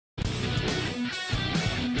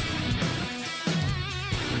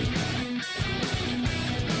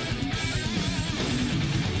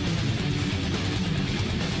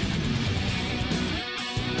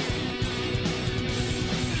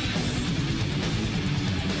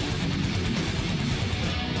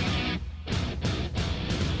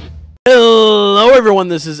everyone,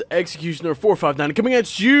 this is Executioner459 coming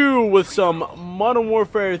at you with some Modern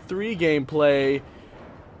Warfare 3 gameplay.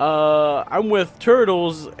 I'm with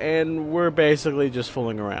Turtles, and we're basically just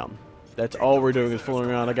fooling around. That's all we're doing is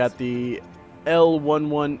fooling around. I got the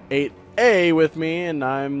L118A with me, and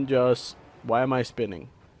I'm just... Why am I spinning?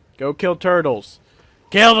 Go kill Turtles.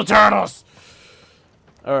 Kill the Turtles!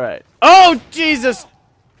 Alright. Oh, Jesus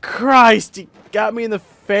Christ! He got me in the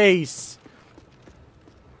face.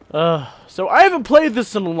 So I haven't played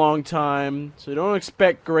this in a long time, so don't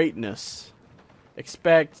expect greatness.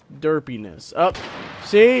 Expect derpiness. Up.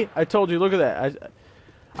 See? I told you, look at that.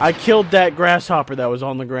 I killed that grasshopper that was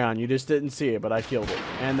on the ground. You just didn't see it, but I killed it.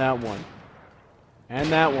 And that one. And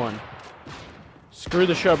that one. Screw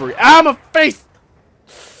the shrubbery. Ah, my face!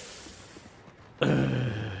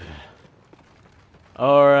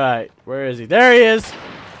 Alright. Where is he? There he is!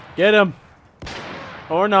 Get him.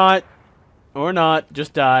 Or not. Or not.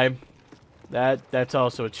 Just die. That's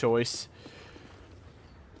also a choice.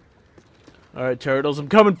 Alright, Turtles. I'm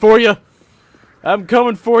coming for you. I'm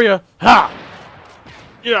coming for you. Ha!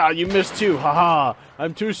 Yeah, you missed too. Haha.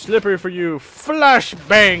 I'm too slippery for you. Flash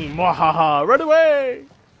bang. Mwahaha. Run away.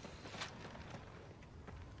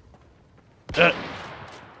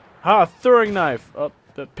 Ha, throwing knife. Up.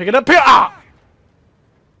 Pick it up here. Ah!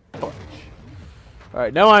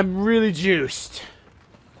 Alright, now I'm really juiced.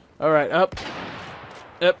 Alright, up.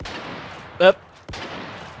 Up. Up.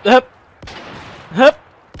 Up. Up.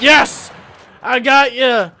 Yes! I got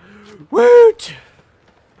ya! Woot!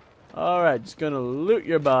 Alright, just gonna loot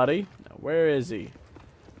your body. Now, where is he?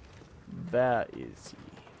 That is he.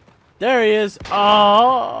 There he is!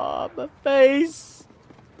 Oh, my face!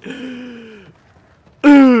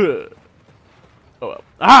 Oh well.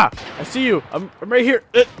 Ah! I see you! I'm right here!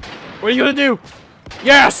 What are you gonna do?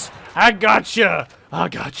 Yes! I gotcha! I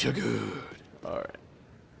gotcha good. Alright.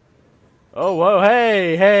 Oh, whoa,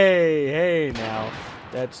 hey now.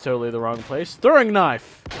 That's totally the wrong place. Throwing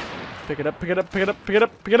knife! Pick it up, pick it up, pick it up, pick it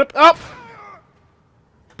up, pick it up, up!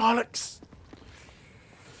 Bollocks!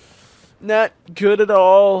 Not good at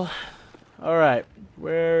all. Alright,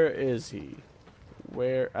 where is he?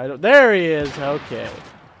 There he is, okay.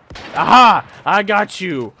 Aha! I got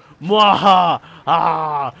you! Mwaha!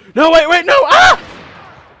 Ah! No, wait, no! Ah!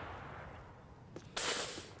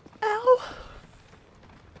 Ow!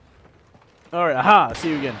 Alright, aha, see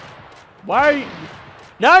you again. Why are you...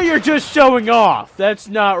 Now you're just showing off! That's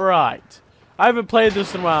not right. I haven't played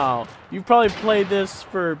this in a while. You've probably played this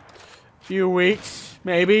for a few weeks,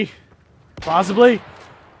 maybe. Possibly.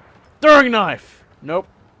 Throwing knife! Nope.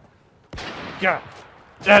 Yeah.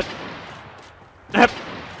 Yep. Yep.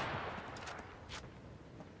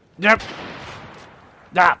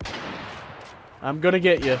 Yep. I'm gonna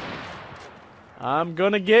get you. I'm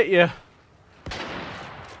gonna get you.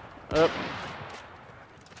 Up.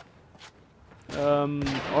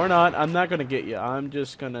 Or not. I'm not gonna get you. I'm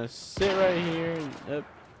just gonna sit right here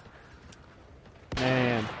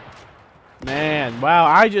and Man, wow,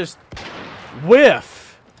 I just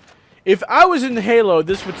whiff. If I was in Halo,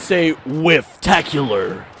 this would say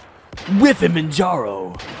whiff-tacular.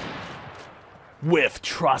 Whiff-Manjaro.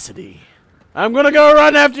 Whiff-trocity. I'm gonna go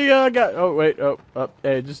run after you. Oh wait,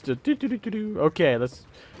 hey, just okay, let's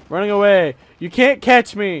running away. You can't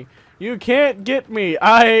catch me. You can't get me.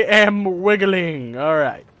 I am wiggling. All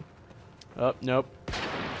right. Oh, nope.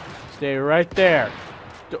 Stay right there.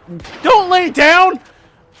 Don't lay down.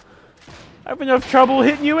 I have enough trouble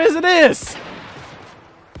hitting you as it is.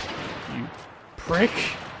 You prick.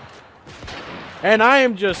 And I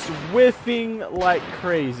am just whiffing like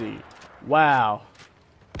crazy. Wow.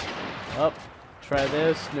 Up. Try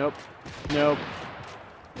this. Nope. Nope.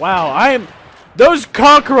 Wow, I am... Those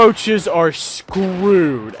cockroaches are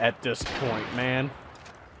screwed at this point, man.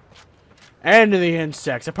 And the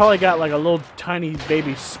insects. I probably got like a little tiny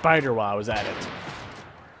baby spider while I was at it.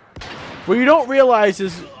 What you don't realize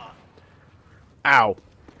is... Ow.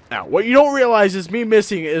 Ow. What you don't realize is me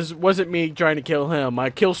missing wasn't me trying to kill him. My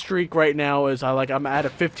kill streak right now is I'm at a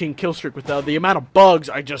 15 kill streak with the amount of bugs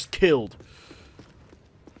I just killed.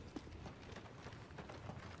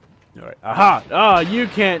 Alright. Aha! Oh, you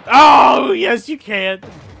can't. Oh, yes, you can.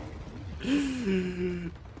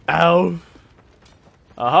 Ow.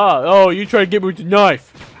 Aha. Oh, you tried to get me with the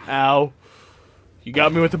knife. Ow. You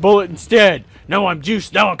got me with the bullet instead. Now I'm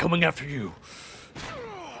juiced. Now I'm coming after you.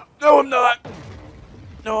 No, I'm not.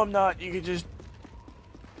 No, I'm not. You can just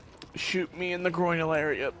shoot me in the groinal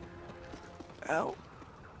area. Ow.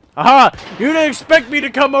 Aha! You didn't expect me to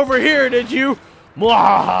come over here, did you?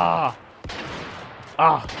 Mwahaha!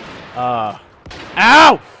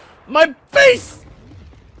 Ow! My face!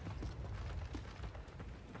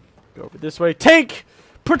 Go over this way. Tank!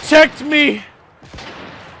 Protect me!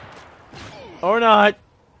 Or not.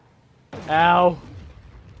 Ow.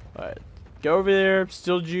 Alright. Go over there.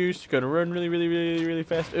 Still juice. Gonna run really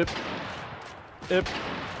fast. Up. Up.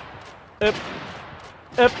 Up.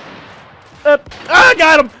 Up. Up. Ah, I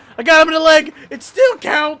got him! I got him in the leg! It still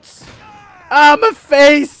counts! Ah, my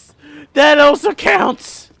face! That also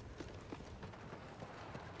counts!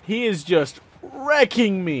 He is just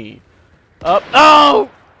wrecking me. Up. Oh!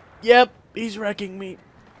 Yep, he's wrecking me.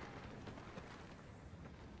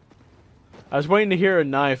 I was waiting to hear a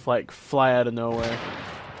knife, like, fly out of nowhere.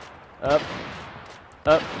 Up.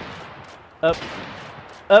 Up. Up.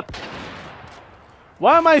 Up.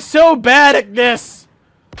 Why am I so bad at this?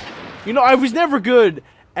 You know, I was never good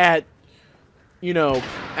at, you know,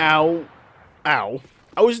 ow. Ow.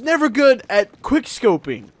 I was never good at quick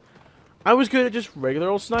scoping. I was good at just regular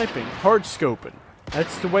old sniping. Hard scoping.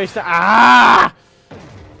 That's the way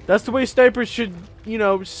That's the way snipers should, you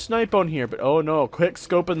know, snipe on here. But oh no, quick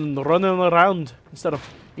scoping and running around instead of,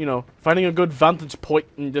 you know, finding a good vantage point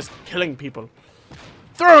and just killing people.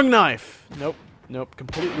 Throwing knife! Nope. Nope.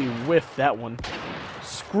 Completely whiffed that one.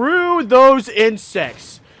 Screw those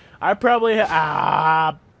insects. I probably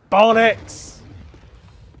bollocks.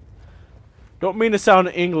 Don't mean to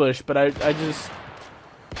sound English, but I just...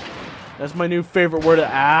 That's my new favorite word.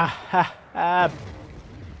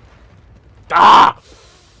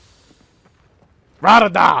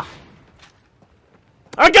 Radada.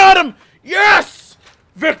 I got him! Yes!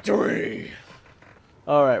 Victory!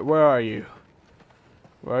 Alright, where are you?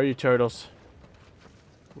 Where are you, turtles?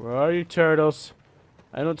 Where are you, turtles?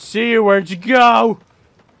 I don't see you. Where'd you go?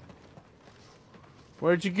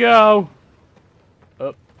 Where'd you go?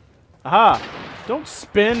 Oh. Aha! Don't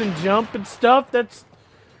spin and jump and stuff. That's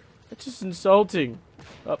just insulting.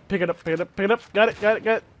 Oh, pick it up, pick it up, pick it up. Got it, got it,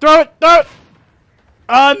 got it. Throw it, throw it!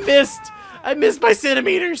 Oh, I missed! I missed by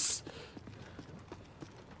centimeters!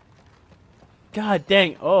 God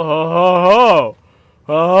dang. Oh,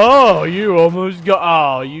 you almost got...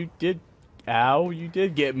 Oh, you did... Ow, you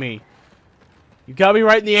did get me. You got me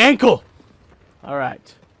right in the ankle!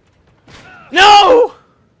 Alright. No!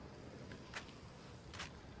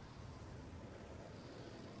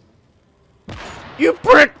 You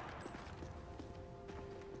prick!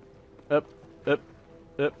 Up.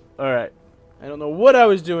 Alright. I don't know what I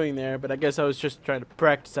was doing there, but I guess I was just trying to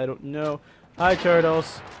practice. I don't know. Hi,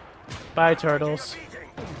 turtles. Bye, turtles.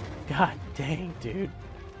 God dang, dude.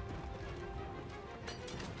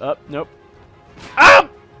 Up, nope.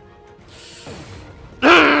 Up!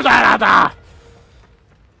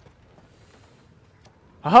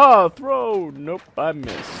 Aha, throw! Nope, I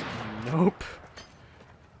missed. Nope.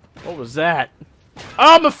 What was that?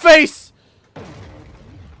 Oh, my face!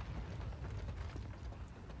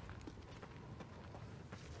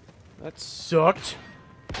 That sucked.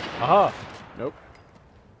 Aha. Nope.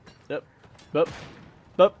 Yep. Up.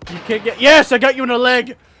 You can't get... Yes, I got you in the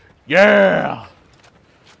leg! Yeah!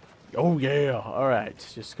 Oh, yeah.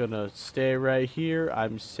 Alright. Just gonna stay right here.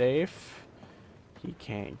 I'm safe. He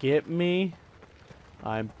can't get me.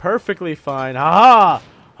 I'm perfectly fine. Ha ha!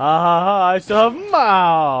 Ha! I still have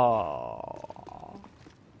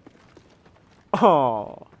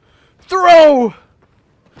Oh. Throw!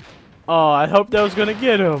 Oh, I hope that was gonna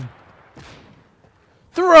get him.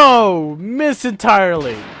 Throw! Miss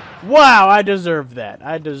entirely. Wow, I deserve that.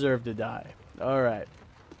 I deserve to die. Alright.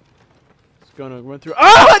 It's gonna run through.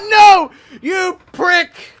 Oh, no! You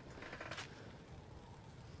prick!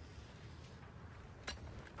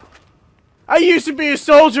 I used to be a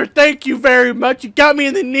soldier. Thank you very much. You got me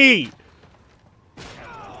in the knee.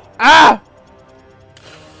 Ah!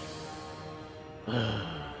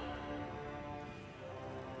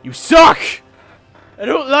 You suck! I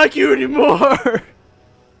don't like you anymore!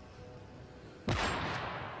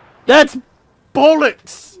 That's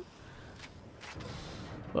bullets!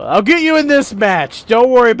 Well, I'll get you in this match.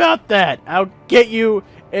 Don't worry about that. I'll get you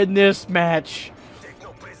in this match.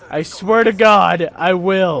 I swear to God, I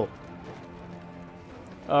will.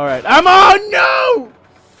 Alright. I'm on! No!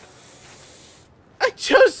 I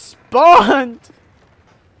just spawned!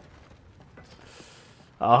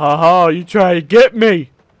 Aha, you try to get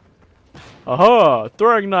me! Aha,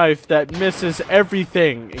 throwing knife that misses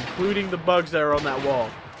everything, including the bugs that are on that wall.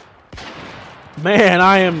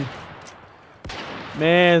 Man,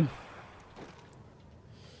 Man.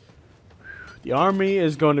 The army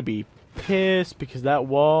is going to be pissed because that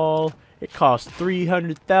wall, it cost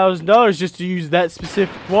 $300,000 just to use that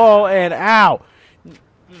specific wall, and ow!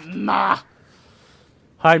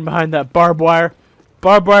 Hiding behind that barbed wire.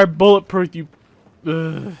 Barbed wire bulletproof, you...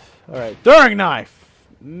 Alright, throwing knife!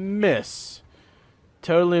 Miss.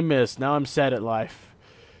 Totally missed. Now I'm sad at life.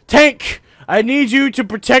 Tank! I need you to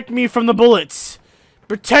protect me from the bullets.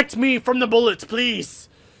 Protect me from the bullets, please.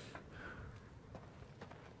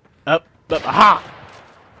 Up. Aha!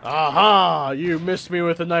 Aha! You missed me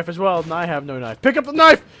with a knife as well, and I have no knife. Pick up the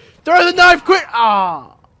knife! Throw the knife quick!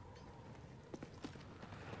 Ah!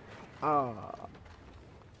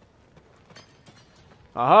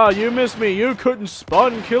 Aha, you missed me. You couldn't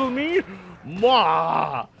spawn kill me.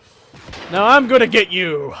 Mwah! Now I'm gonna get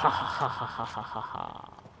you. Ha ha ha ha ha ha ha.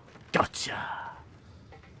 Gotcha.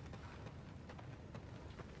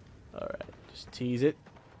 Alright, just tease it.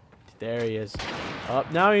 There he is.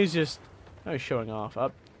 Up, now he's just... Now he's showing off.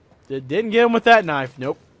 Up. Didn't get him with that knife.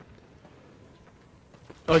 Nope.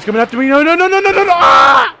 Oh, he's coming after me. No, no, no, no, no, no, no.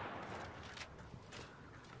 Ah!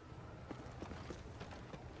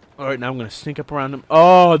 Alright, now I'm going to sneak up around him.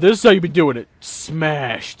 Oh, this is how you be doing it.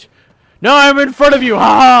 Smashed. Now I'm in front of you.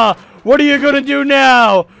 Ha ha. What are you going to do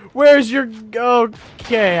now? Where's your...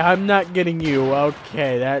 Okay, I'm not getting you.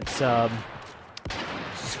 Okay, that's,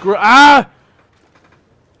 Screw... Ah!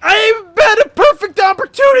 I had a perfect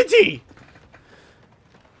opportunity!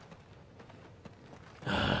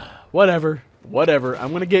 Whatever. Whatever.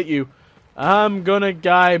 I'm gonna get you. I'm gonna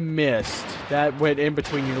guy missed. That went in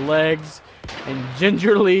between your legs and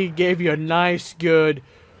gingerly gave you a nice good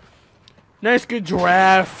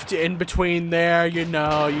draft in between there. You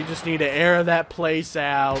know, you just need to air that place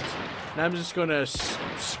out. And I'm just gonna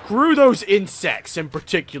screw those insects in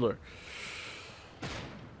particular.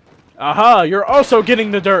 Aha, you're also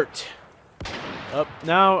getting the dirt. Up,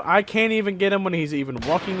 now I can't even get him when he's even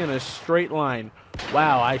walking in a straight line.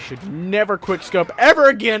 Wow, I should never quickscope ever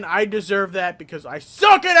again. I deserve that because I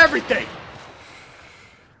suck at everything.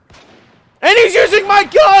 And he's using my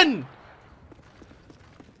gun!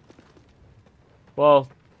 Well,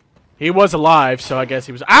 he was alive, so I guess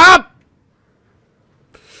he was... Ah!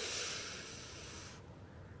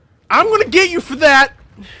 I'm gonna get you for that!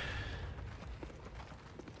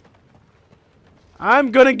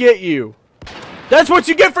 I'm gonna get you. That's what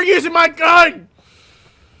you get for using my gun!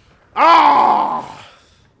 Ah!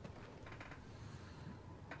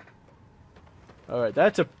 Alright,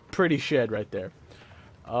 that's a pretty shed right there.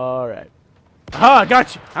 Alright. Aha,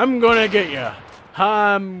 got you! I'm gonna get you.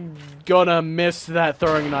 I'm gonna miss that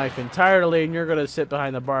throwing knife entirely, and you're gonna sit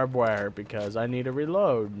behind the barbed wire because I need to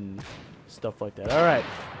reload and stuff like that. Alright.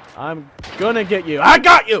 I'm gonna get you. I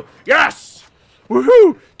got you! Yes!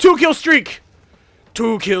 Woohoo! 2-kill streak!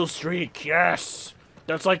 2-kill streak, yes!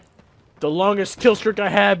 That's like the longest kill streak I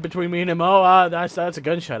had between me and him. Oh, that's a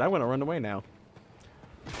gunshot. I'm gonna run away now.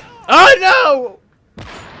 Oh no!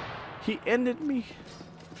 He ended me.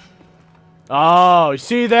 Oh, you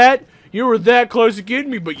see that? You were that close to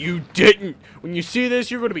getting me, but you didn't. When you see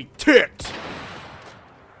this, you're gonna be ticked.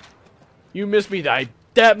 You missed me by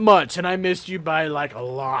that much, and I missed you by like a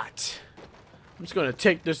lot. I'm just gonna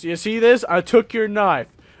take this. You see this? I took your knife.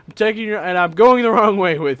 I'm taking your, and I'm going the wrong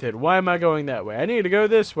way with it. Why am I going that way? I need to go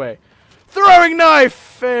this way. Throwing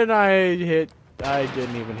knife, and I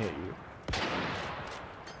didn't even hit you.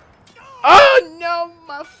 Oh no,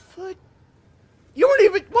 my foot. You weren't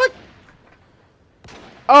even, what?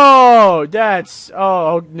 Oh, that's,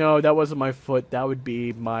 oh no, that wasn't my foot. That would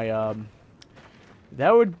be my,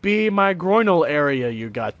 groinal area you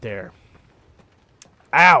got there.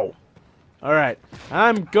 Ow. Alright,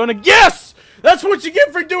 I'm gonna, yes! That's what you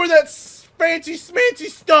get for doing that fancy smancy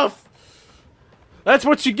stuff! That's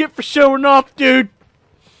what you get for showing off, dude!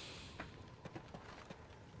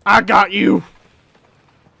 I got you!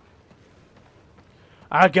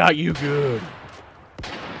 I got you good.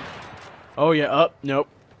 Oh yeah, up, nope.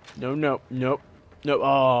 No, nope, nope, nope.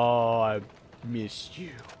 Oh, I missed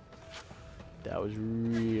you. That was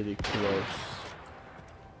really close.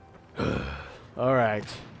 Alright.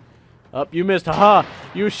 Up, you missed. Haha!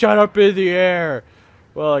 You shot up in the air.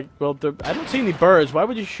 Well, I don't see any birds. Why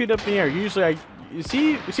would you shoot up in the air? Usually, you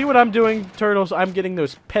see what I'm doing, Turtles? I'm getting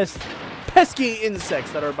those pesky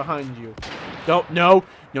insects that are behind you. Don't, no,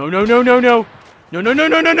 no, no, no, no, no, no, no, no,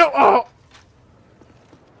 no, no, no.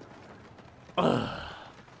 Oh.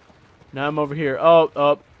 Now I'm over here.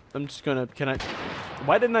 Oh, I'm just gonna. Can I?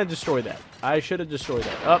 Why didn't I destroy that? I should have destroyed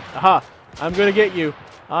that. Aha! I'm gonna get you.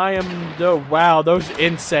 I am the, wow, those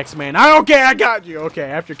insects, man. Okay, I got you. Okay,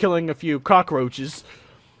 after killing a few cockroaches,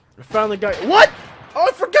 I finally got, what? Oh,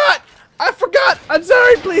 I forgot. I forgot. I'm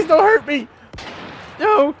sorry. Please don't hurt me.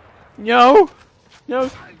 No, no, no.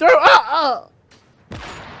 Throw.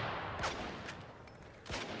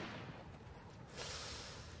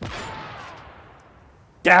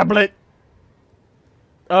 Dablet.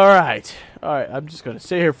 All right. I'm just gonna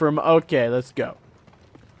sit here for a moment. Okay, let's go.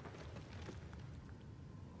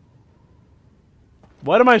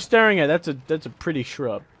 What am I staring at? That's a pretty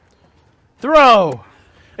shrub. Throw!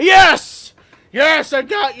 Yes! Yes, I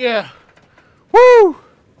got you! Woo!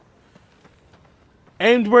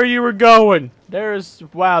 Aimed where you were going. There's...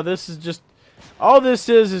 Wow, this is just... All this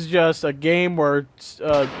is just a game where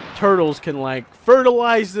turtles can, like,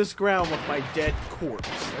 fertilize this ground with my dead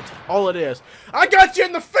corpse. That's all it is. I got you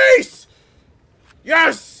in the face!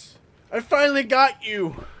 Yes! I finally got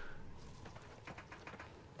you.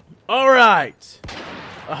 Alright.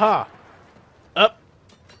 Aha. Up.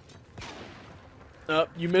 Up.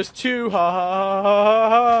 You missed 2. Ha ha ha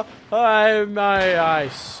ha ha. I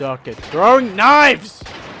suck at throwing knives!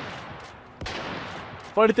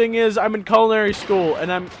 Funny thing is, I'm in culinary school,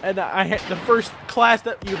 and the first class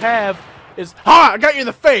that you have is I got you in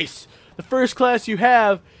the face. The first class you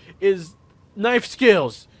have is knife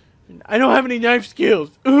skills. I don't have any knife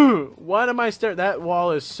skills. Ooh, what am I staring? That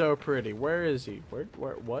wall is so pretty. Where is he? Where?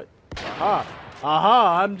 What? Aha!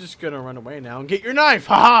 Aha! I'm just gonna run away now and get your knife.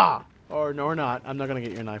 Haha! Or no, or not. I'm not gonna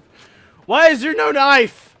get your knife. Why is there no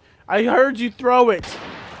knife? I heard you throw it.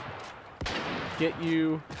 Get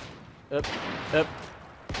you. Up. Up.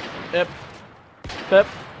 Yep. Yep.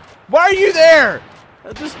 Why are you there?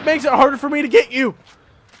 This makes it harder for me to get you.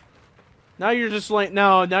 Now you're just like,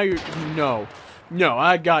 no, now you're, no. No,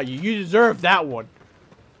 I got you. You deserve that one.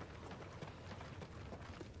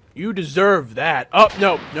 You deserve that. Oh,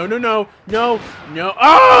 no. No, no, no. No, no.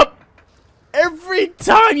 Oh! Every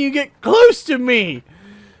time you get close to me.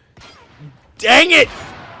 Dang it.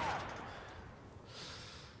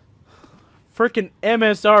 Freaking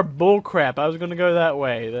MSR bullcrap. I was gonna go that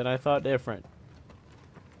way, then I thought different.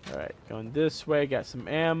 Alright, going this way, got some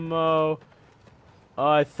ammo. Oh,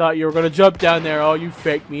 I thought you were gonna jump down there. Oh, you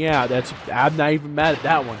faked me out. I'm not even mad at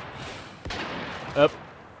that one. Up.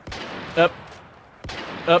 Up.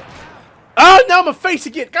 Up. Oh, now my face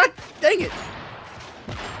again. God dang it.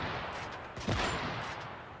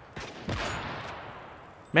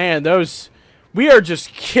 Man, we are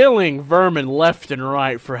just killing vermin left and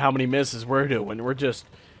right for how many misses we're doing. We're just,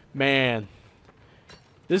 man.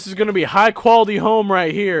 This is going to be a high quality home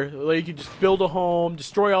right here. Like, you can just build a home,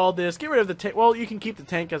 destroy all this, get rid of the tank. Well, you can keep the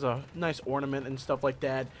tank as a nice ornament and stuff like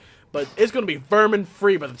that. But it's going to be vermin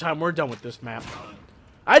free by the time we're done with this map.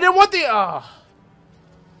 I didn't want the,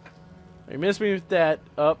 You missed me with that.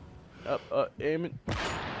 Up, aim it.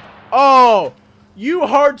 Oh! You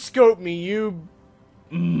hard scope me, you...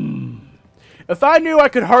 If I knew I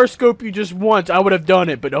could hard scope you just once, I would have done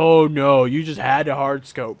it. But oh no, you just had to hard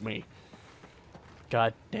scope me.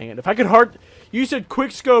 God dang it. If I could hard... You said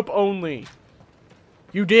quick scope only.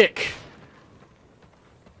 You dick.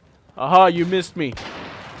 Aha, you missed me.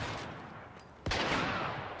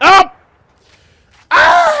 Up!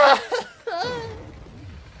 Ah!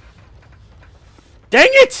 Dang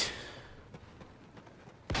it!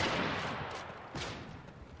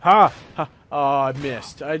 Ha! Ha! Oh, I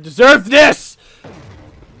missed. I deserve this!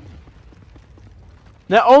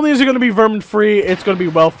 Not only is it going to be vermin free, it's going to be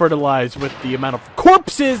well fertilized with the amount of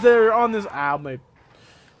corpses that are on this. Ow, my.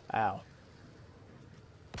 Ow.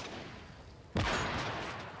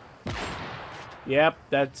 Yep,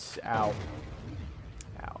 that's. Ow.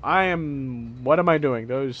 Ow. I am. What am I doing?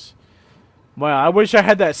 Those. Well, I wish I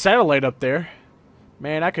had that satellite up there.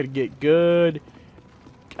 Man, I could get good.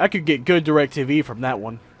 I could get good DirecTV from that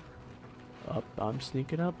one. Up, I'm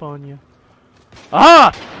sneaking up on you.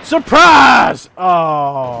 Ah! Surprise!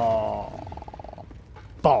 Oh,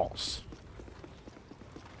 balls.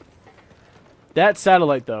 That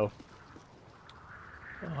satellite, though.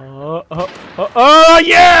 Oh,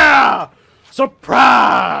 yeah!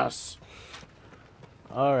 Surprise!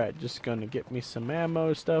 Alright, just gonna get me some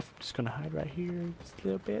ammo stuff. Just gonna hide right here just a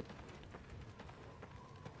little bit.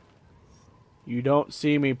 You don't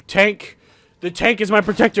see me. Tank! The tank is my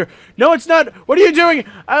protector. No, it's not. What are you doing?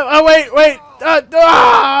 Wait.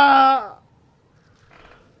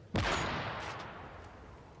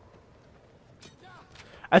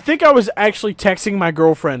 I think I was actually texting my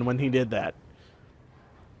girlfriend when he did that.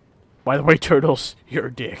 By the way, Turtles, you're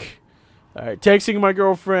a dick. Alright, texting my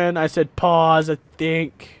girlfriend. I said pause, I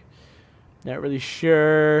think. Not really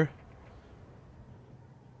sure.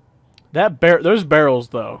 Those barrels,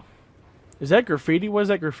 though. Is that graffiti? What does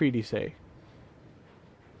that graffiti say?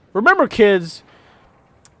 Remember, kids,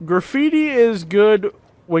 graffiti is good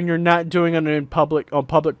when you're not doing it in public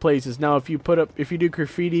places. Now, if you do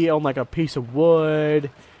graffiti on like a piece of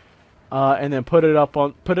wood, and then put it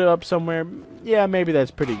up somewhere, yeah, maybe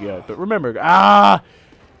that's pretty good. But remember, I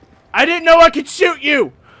didn't know I could shoot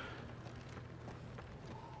you.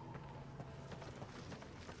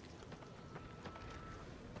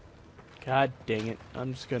 God dang it.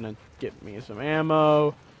 I'm just gonna get me some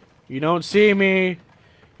ammo. You don't see me.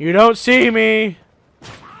 You don't see me.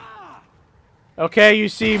 Okay, you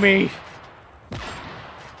see me.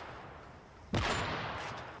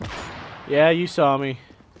 Yeah, you saw me.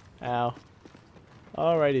 Ow.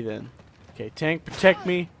 Alrighty then. Okay, tank, protect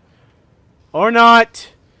me. Or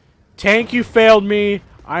not. Tank, you failed me.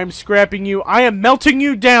 I'm scrapping you. I am melting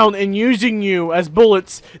you down and using you as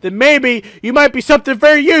bullets. Then maybe you might be something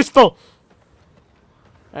very useful.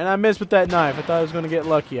 And I missed with that knife. I thought I was going to get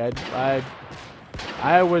lucky.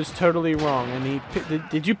 I was totally wrong. And he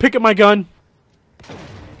did you pick up my gun?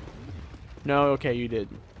 No, okay, you did.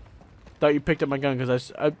 Thought you picked up my gun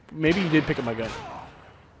because maybe you did pick up my gun.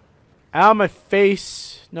 Ow, my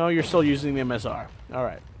face. No, you're still using the MSR. All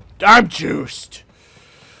right. I'm juiced.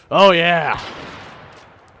 Oh yeah.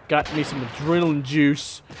 Got me some adrenaline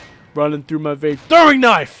juice running through my veins. Throwing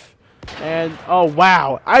knife. And oh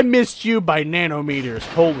wow, I missed you by nanometers.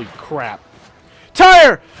 Holy crap.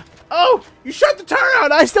 Tire. Oh, you shot the tire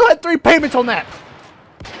out. I still had 3 payments on that.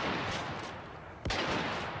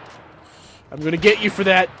 I'm gonna get you for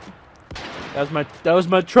that. That was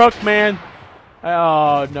my truck, man.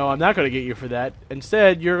 Oh no, I'm not gonna get you for that.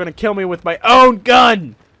 Instead, you're gonna kill me with my own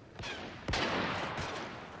gun.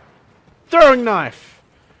 Throwing knife.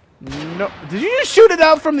 No, did you just shoot it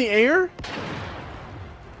out from the air?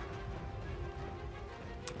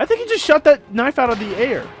 I think he just shot that knife out of the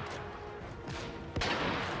air.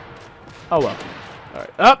 Oh well. All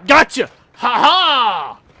right. Up, gotcha. Ha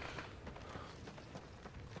ha.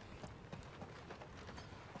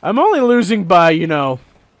 I'm only losing by, you know.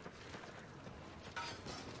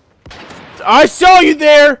 I saw you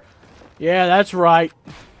there! Yeah, that's right.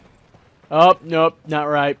 Oh, nope, not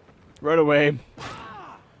right. Run away.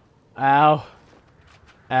 Ow.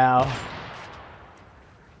 Ow.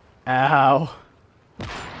 Ow.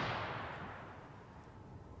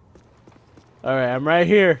 Alright, I'm right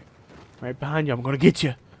here. Right behind you. I'm gonna get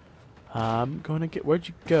you. Where'd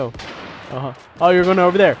you go? Oh, you're going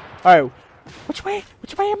over there. Alright. Which way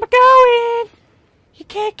am I going? You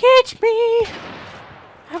can't catch me.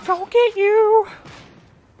 I'm gonna get you.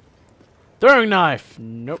 Throwing knife.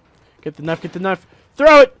 Nope. Get the knife, get the knife.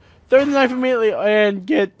 Throw it. Throw the knife immediately and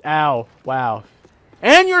get... Ow. Wow.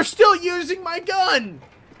 And you're still using my gun.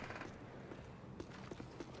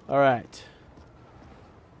 Alright.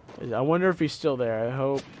 I wonder if he's still there. I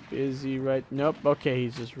hope. Is he right? Nope. Okay,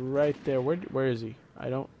 he's just right there. Where is he? I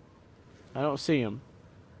don't see him.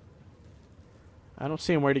 I don't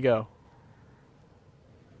see him. Where'd he go?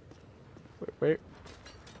 Where'd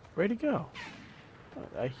he go?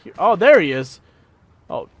 Oh, there he is.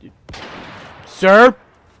 Oh, sir.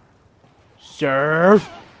 Sir.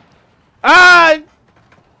 Ah!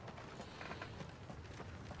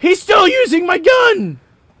 He's still using my gun.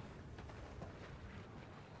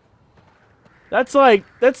 That's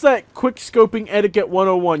that quick scoping etiquette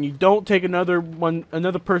 101. You don't take another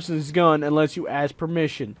person's gun unless you ask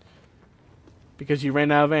permission. Because you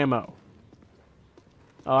ran out of ammo.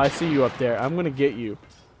 Oh, I see you up there. I'm gonna get you.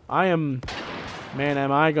 Man,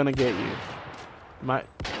 am I gonna get you.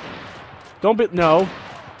 Don't be, no.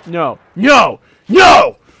 No. No!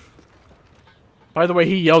 No! By the way,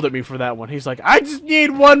 he yelled at me for that one. He's like, I just need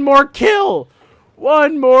one more kill!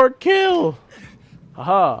 One more kill!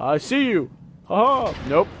 Haha, I see you. Haha.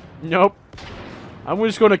 Nope. Nope. I'm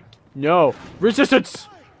just gonna, no. Resistance!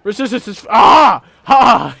 Resistance is, ah!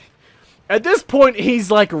 Ha! At this point, he's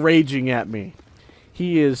like raging at me.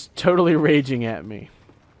 He is totally raging at me.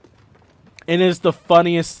 It is the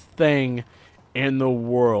funniest thing in the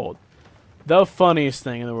world. The funniest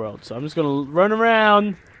thing in the world. So I'm just going to run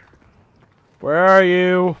around. Where are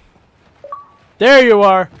you? There you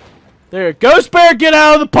are. There. Ghost Bear, get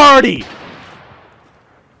out of the party.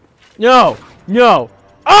 No. No.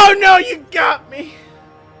 Oh, no, you got me.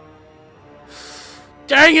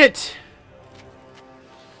 Dang it.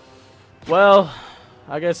 Well,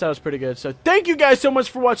 I guess that was pretty good. So thank you guys so much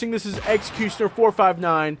for watching. This is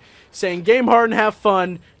Executioner459 saying game hard and have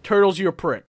fun. Turtles, you're a prick.